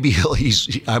 maybe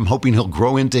I'm hoping he'll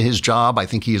grow into his job. I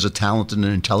think he is a talented and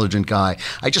intelligent guy.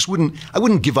 I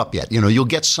wouldn't give up yet. You'll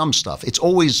get some stuff. It's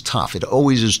always tough. It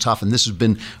always is tough. And this has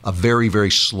been a very,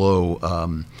 very slow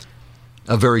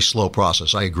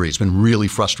process. I agree. It's been really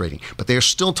frustrating. But they're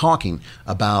still talking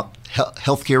about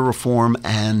healthcare reform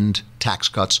and tax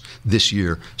cuts this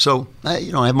year. So, I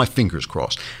have my fingers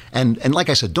crossed. And like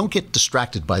I said, don't get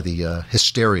distracted by the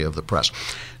hysteria of the press.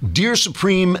 Dear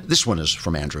Supreme, this one is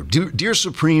from Andrew. Dear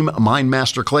Supreme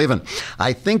Mindmaster Klavan,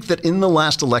 I think that in the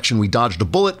last election we dodged a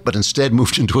bullet, but instead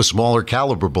moved into a smaller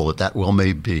caliber bullet. That well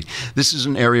may be. This is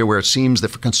an area where it seems that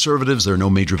for conservatives there are no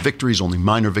major victories, only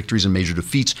minor victories and major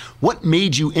defeats. What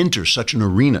made you enter such an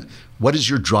arena? What is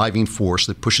your driving force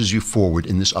that pushes you forward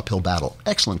in this uphill battle?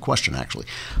 Excellent question, actually.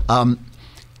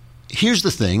 Here's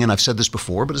the thing, and I've said this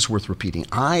before, but it's worth repeating.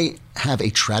 I have a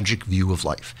tragic view of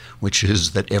life, which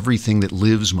is that everything that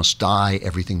lives must die,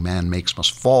 everything man makes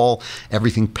must fall,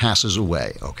 everything passes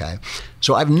away, okay?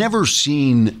 So I've never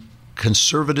seen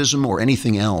conservatism or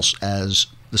anything else as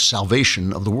the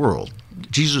salvation of the world.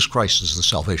 Jesus Christ is the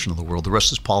salvation of the world. The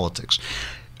rest is politics.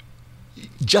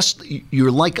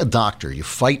 You're like a doctor. You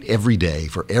fight every day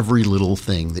for every little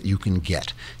thing that you can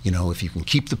get. If you can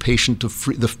keep the patient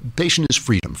the patient is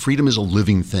freedom. Freedom is a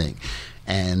living thing.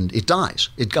 and it dies.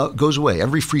 It goes away.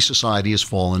 Every free society has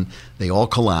fallen. They all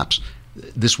collapse.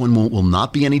 This one will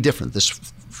not be any different. This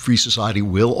free society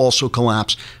will also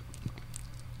collapse.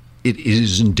 It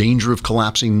is in danger of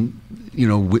collapsing,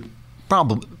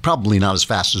 probably not as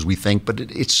fast as we think, but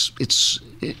it's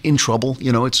in trouble.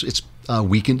 It's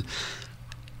weakened.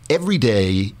 Every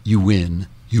day you win.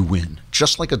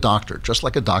 Just like a doctor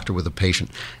with a patient.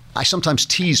 I sometimes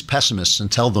tease pessimists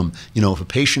and tell them, if a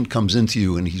patient comes into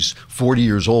you and he's 40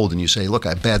 years old and you say, look, I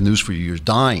have bad news for you, you're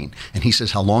dying. And he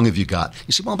says, how long have you got?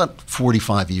 You say, well, about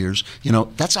 45 years.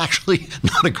 That's actually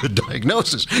not a good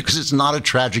diagnosis because it's not a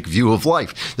tragic view of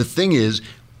life. The thing is,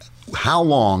 how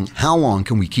long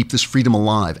can we keep this freedom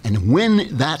alive? And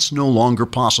when that's no longer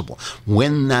possible,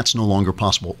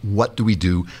 what do we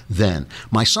do then?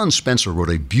 My son Spencer wrote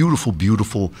a beautiful,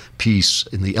 beautiful piece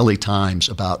in the LA Times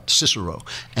about Cicero.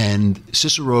 And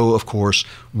Cicero, of course,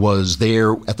 was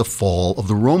there at the fall of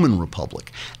the Roman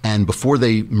Republic. And before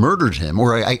they murdered him,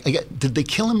 did they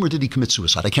kill him or did he commit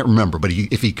suicide? I can't remember, but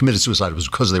if he committed suicide, it was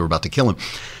because they were about to kill him.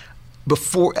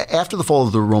 After the fall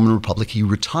of the Roman Republic, he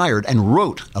retired and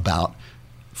wrote about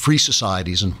free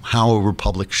societies and how a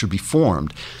republic should be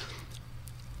formed.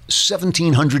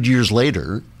 1,700 years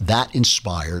later, that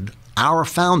inspired our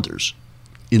founders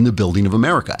in the building of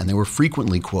America, and they were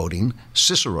frequently quoting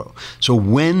Cicero. So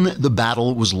when the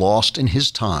battle was lost in his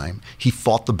time, he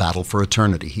fought the battle for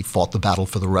eternity. He fought the battle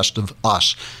for the rest of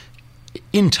us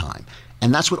in time.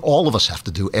 And that's what all of us have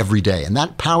to do every day. And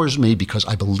that powers me because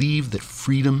I believe that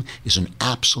freedom is an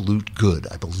absolute good.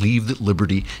 I believe that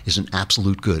liberty is an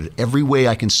absolute good. Every way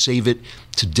I can save it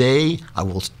today, I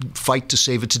will fight to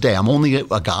save it today. I'm only a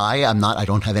guy. I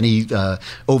don't have any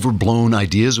overblown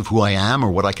ideas of who I am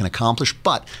or what I can accomplish.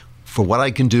 But for what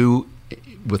I can do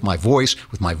with my voice,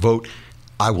 with my vote,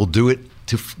 I will do it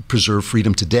to preserve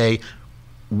freedom today.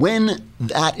 When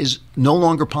that is no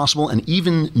longer possible, and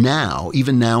even now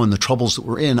in the troubles that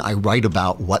we're in, I write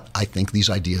about what I think these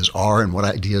ideas are and what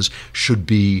ideas should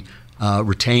be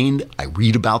retained. I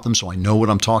read about them so I know what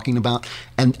I'm talking about.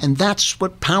 And that's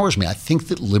what powers me. I think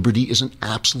that liberty is an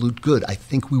absolute good. I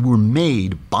think we were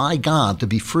made by God to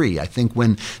be free. I think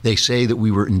when they say that we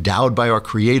were endowed by our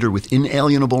Creator with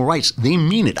inalienable rights, they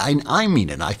mean it. I mean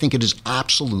it. I think it is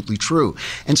absolutely true.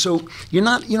 And so you're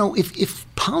not,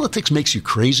 if politics makes you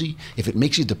crazy, if it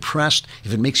makes you depressed,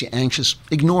 if it makes you anxious,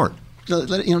 ignore it.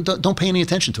 Don't pay any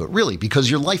attention to it, really, because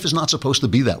your life is not supposed to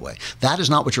be that way. That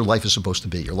is not what your life is supposed to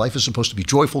be. Your life is supposed to be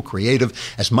joyful, creative,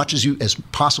 as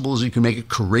possible as you can make it,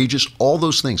 courageous, all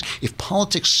those things. If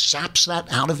politics saps that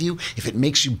out of you, if it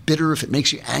makes you bitter, if it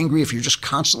makes you angry, if you're just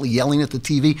constantly yelling at the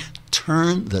TV,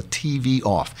 turn the TV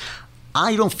off.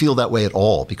 I don't feel that way at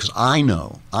all because I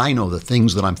know the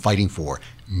things that I'm fighting for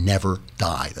never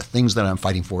die. The things that I'm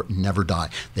fighting for never die.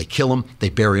 They kill them, they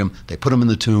bury them, they put them in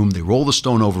the tomb, they roll the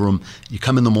stone over them. You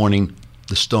come in the morning,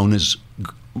 the stone is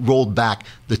rolled back,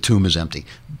 the tomb is empty.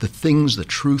 The things, the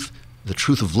truth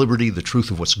of liberty, the truth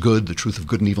of what's good, the truth of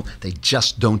good and evil, they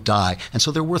just don't die. And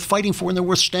so they're worth fighting for and they're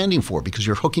worth standing for because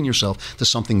you're hooking yourself to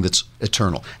something that's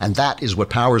eternal. And that is what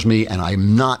powers me, and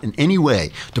I'm not in any way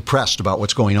depressed about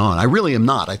what's going on. I really am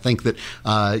not. I think that,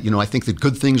 I think that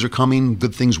good things are coming,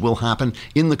 good things will happen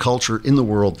in the culture, in the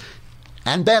world,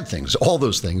 and bad things, all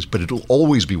those things, but it'll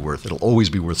always be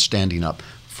worth standing up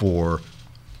for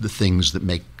the things that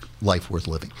make life worth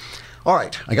living. All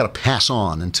right, I got to pass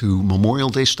on into Memorial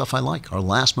Day stuff I like, our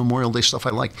last Memorial Day stuff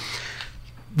I like.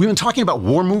 We've been talking about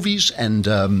war movies and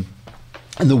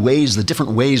the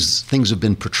different ways things have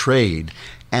been portrayed.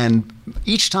 And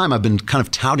each time I've been kind of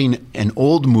touting an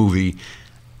old movie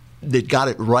that got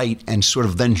it right and sort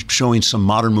of then showing some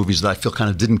modern movies that I feel kind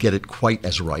of didn't get it quite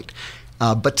as right.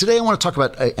 But today I want to talk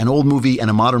about an old movie and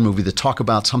a modern movie that talk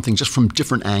about something just from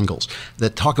different angles,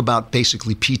 that talk about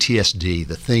basically PTSD,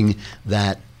 the thing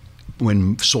that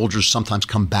when soldiers sometimes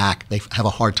come back, they have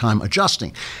a hard time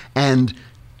adjusting. And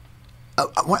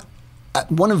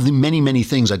one of the many, many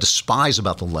things I despise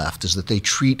about the left is that they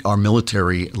treat our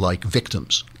military like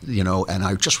victims, and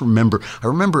I remember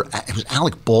it was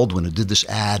Alec Baldwin who did this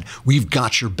ad, "We've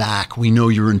got your back, we know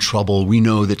you're in trouble, we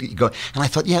know that you go," and I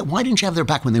thought, yeah, why didn't you have their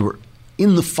back when they were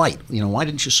in the fight? Why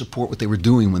didn't you support what they were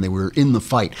doing when they were in the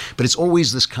fight? But it's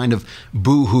always this kind of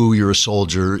boo-hoo, you're a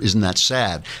soldier, isn't that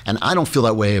sad? And I don't feel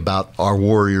that way about our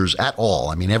warriors at all.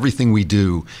 I mean, everything we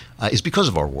do is because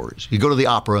of our warriors. You go to the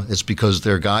opera, it's because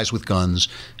they're guys with guns,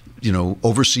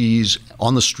 overseas,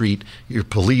 on the street, your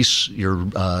police,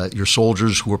 your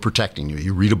soldiers who are protecting you.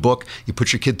 You read a book, you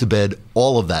put your kid to bed,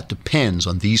 all of that depends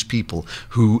on these people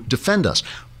who defend us.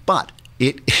 But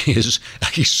it is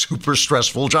a super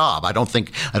stressful job. I don't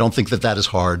think that is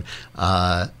hard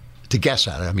to guess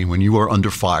at it. I mean, when you are under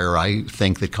fire, I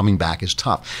think that coming back is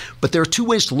tough. But there are two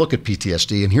ways to look at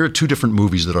PTSD, and here are two different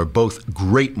movies that are both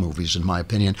great movies, in my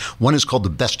opinion. One is called The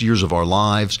Best Years of Our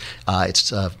Lives.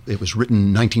 It was written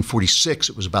in 1946.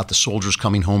 It was about the soldiers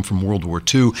coming home from World War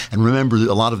II. And remember,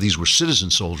 a lot of these were citizen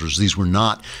soldiers. These were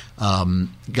not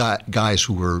guys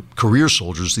who were career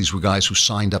soldiers. These were guys who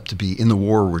signed up to be in the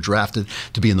war or were drafted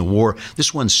to be in the war.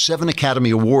 This won 7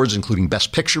 Academy Awards, including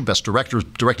Best Picture, Best Director,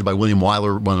 directed by William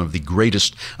Wyler, one of the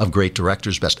greatest of great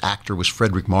directors. Best Actor was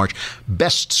Frederick March.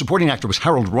 Best Supporting Actor was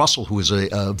Harold Russell, who is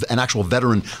an actual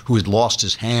veteran who had lost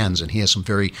his hands, and he has some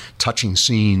very touching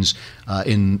scenes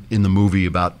in the movie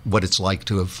about what it's like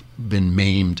to have been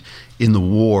maimed in the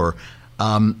war.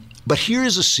 But here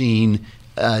is a scene.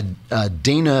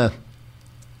 Dana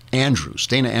Andrews,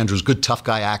 good tough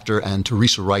guy actor, and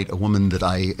Teresa Wright, a woman that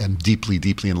I am deeply,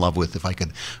 deeply in love with. If I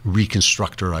could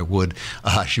reconstruct her, I would.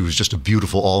 She was just a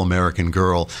beautiful all-American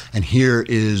girl. And here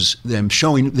is them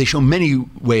they show many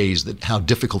ways that how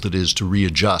difficult it is to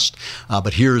readjust.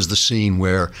 But here is the scene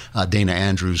where Dana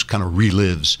Andrews kind of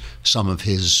relives some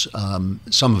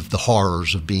of the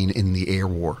horrors of being in the air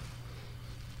war.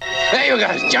 There you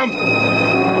guys, jump!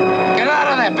 Get out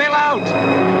of there, bail out!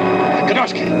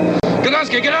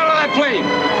 Godowski, get out of that plane!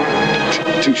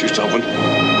 2 shoots open. 3.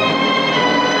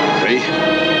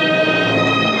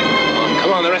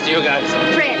 Come on, the rest of you guys.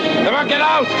 Fred. Come on, get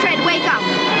out! Fred, wake up!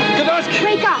 Godowski!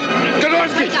 Wake up!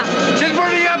 Godowski! Wake up! She's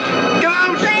burning up! Get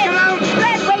out! Fred! Get out!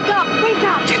 Fred, wake up! Wake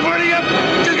up! She's burning up!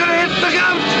 She's gonna hit! Look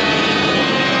out!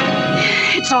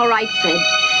 It's all right, Fred.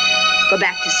 Go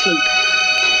back to sleep.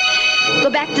 Go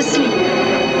back to sleep.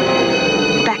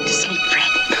 Go back to sleep, Fred.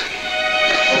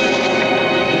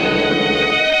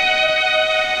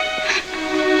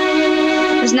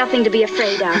 There's nothing to be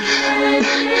afraid of.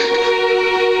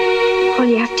 All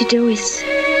you have to do is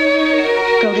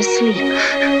go to sleep.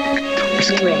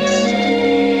 Rest.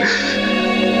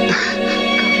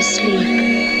 Go to sleep.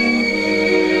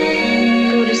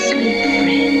 Go to sleep,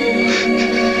 Fred.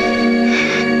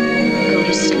 Go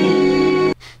to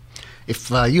sleep. If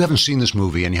you haven't seen this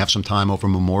movie and you have some time over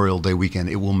Memorial Day weekend,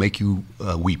 it will make you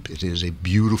weep. It is a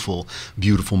beautiful,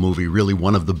 beautiful movie, really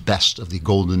one of the best of the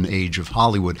golden age of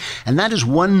Hollywood. And that is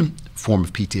one form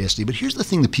of PTSD. But here's the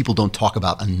thing that people don't talk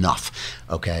about enough,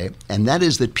 okay? And that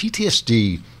is that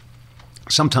PTSD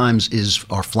sometimes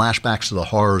are flashbacks to the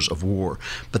horrors of war.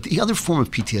 But the other form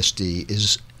of PTSD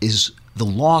is the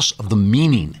loss of the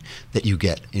meaning that you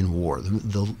get in war,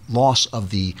 the loss of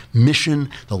the mission,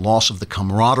 the loss of the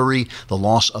camaraderie, the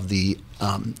loss of the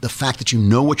fact that you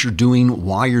know what you're doing,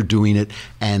 why you're doing it,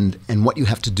 and what you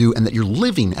have to do, and that you're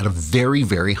living at a very,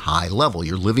 very high level.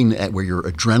 You're living at where your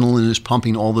adrenaline is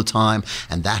pumping all the time,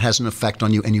 and that has an effect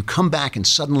on you. And you come back and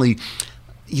suddenly,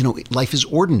 you know, life is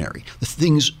ordinary. The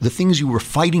things you were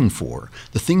fighting for,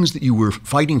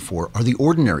 are the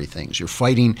ordinary things. You're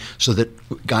fighting so that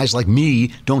guys like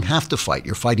me don't have to fight.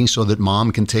 You're fighting so that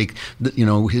mom can take,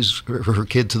 her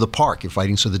kid to the park. You're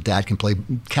fighting so that dad can play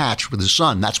catch with his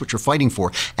son. That's what you're fighting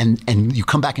for. And you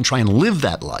come back and try and live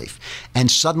that life. And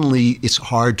suddenly it's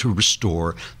hard to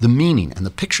restore the meaning. And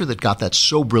the picture that got that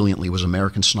so brilliantly was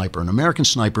American Sniper. And American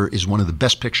Sniper is one of the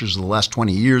best pictures of the last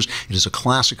 20 years. It is a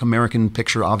classic American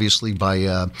picture, obviously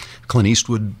by Clint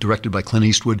Eastwood, directed by Clint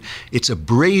Eastwood. It's a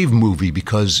brave movie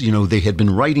because, they had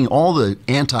been writing all the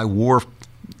anti-war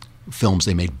films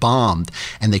they made bombed,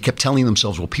 and they kept telling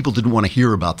themselves, well, people didn't want to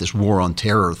hear about this war on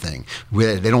terror thing.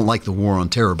 They don't like the war on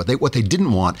terror. But what they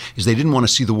didn't want is they didn't want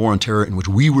to see the war on terror in which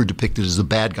we were depicted as the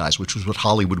bad guys, which was what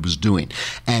Hollywood was doing.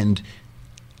 And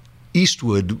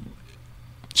Eastwood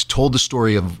told the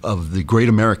story of the great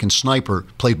American sniper,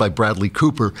 played by Bradley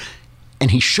Cooper, and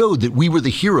he showed that we were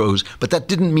the heroes, but that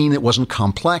didn't mean it wasn't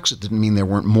complex. It didn't mean there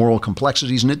weren't moral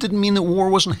complexities, and it didn't mean that war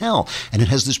wasn't hell. And it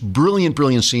has this brilliant,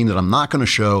 brilliant scene that I'm not going to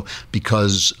show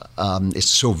because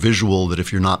it's so visual that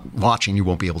if you're not watching, you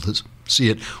won't be able to see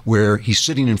it, where he's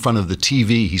sitting in front of the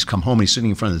TV. He's come home and he's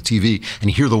sitting in front of the TV, and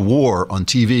you hear the war on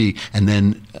TV, and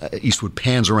then Eastwood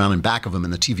pans around in back of him,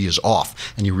 and the TV is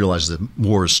off, and you realize the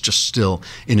war is just still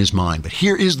in his mind. But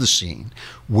here is the scene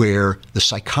where the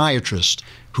psychiatrist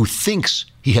who thinks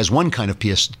he has one kind of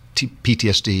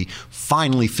PTSD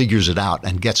finally figures it out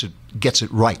and gets it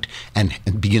right and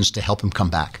begins to help him come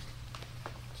back.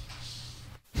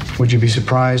 Would you be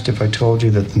surprised if I told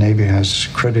you that the Navy has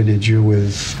credited you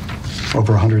with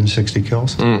over 160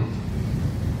 kills? Do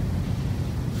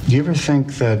you ever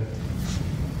think that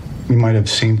you might have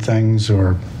seen things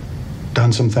or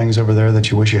done some things over there that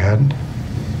you wish you hadn't?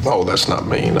 Oh, that's not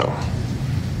me, no.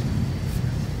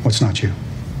 What's not you?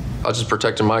 I was just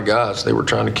protecting my guys. They were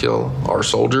trying to kill our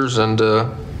soldiers, and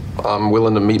I'm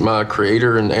willing to meet my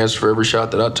creator and answer for every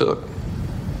shot that I took.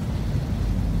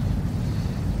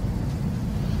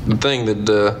 The thing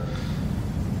that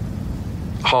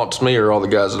haunts me are all the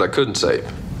guys that I couldn't save.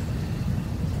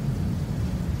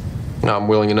 I'm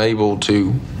willing and able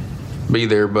to be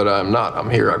there, but I'm not. I'm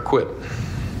here. I quit.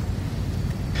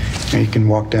 You can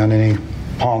walk down any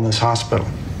hall in this hospital.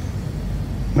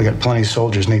 We got plenty of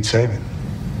soldiers need saving.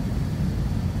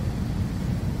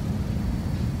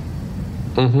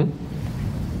 Mm-hmm.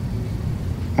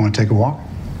 Want to take a walk?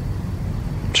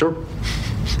 Sure.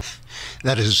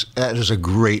 That is a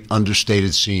great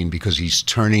understated scene because he's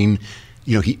turning.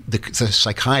 You know, the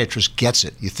psychiatrist gets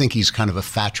it. You think he's kind of a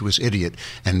fatuous idiot,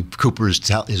 and Cooper is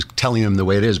telling him the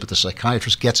way it is, but the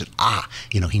psychiatrist gets it.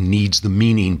 You know, he needs the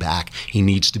meaning back. He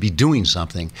needs to be doing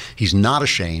something. He's not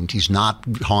ashamed. He's not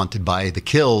haunted by the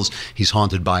kills. He's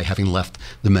haunted by having left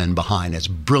the men behind. It's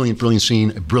a brilliant, brilliant scene,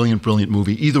 a brilliant, brilliant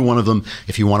movie. Either one of them,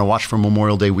 if you want to watch for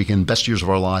Memorial Day weekend, Best Years of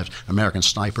Our Lives, American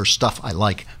Sniper, stuff I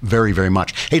like very, very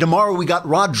much. Hey, tomorrow we got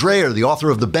Rod Dreher, the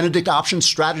author of The Benedict Option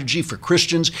Strategy for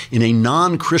Christians in a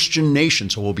Non-Christian Nation.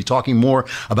 So we'll be talking more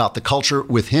about the culture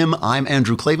with him. I'm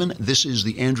Andrew Klavan. This is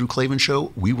The Andrew Klavan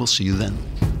Show. We will see you then.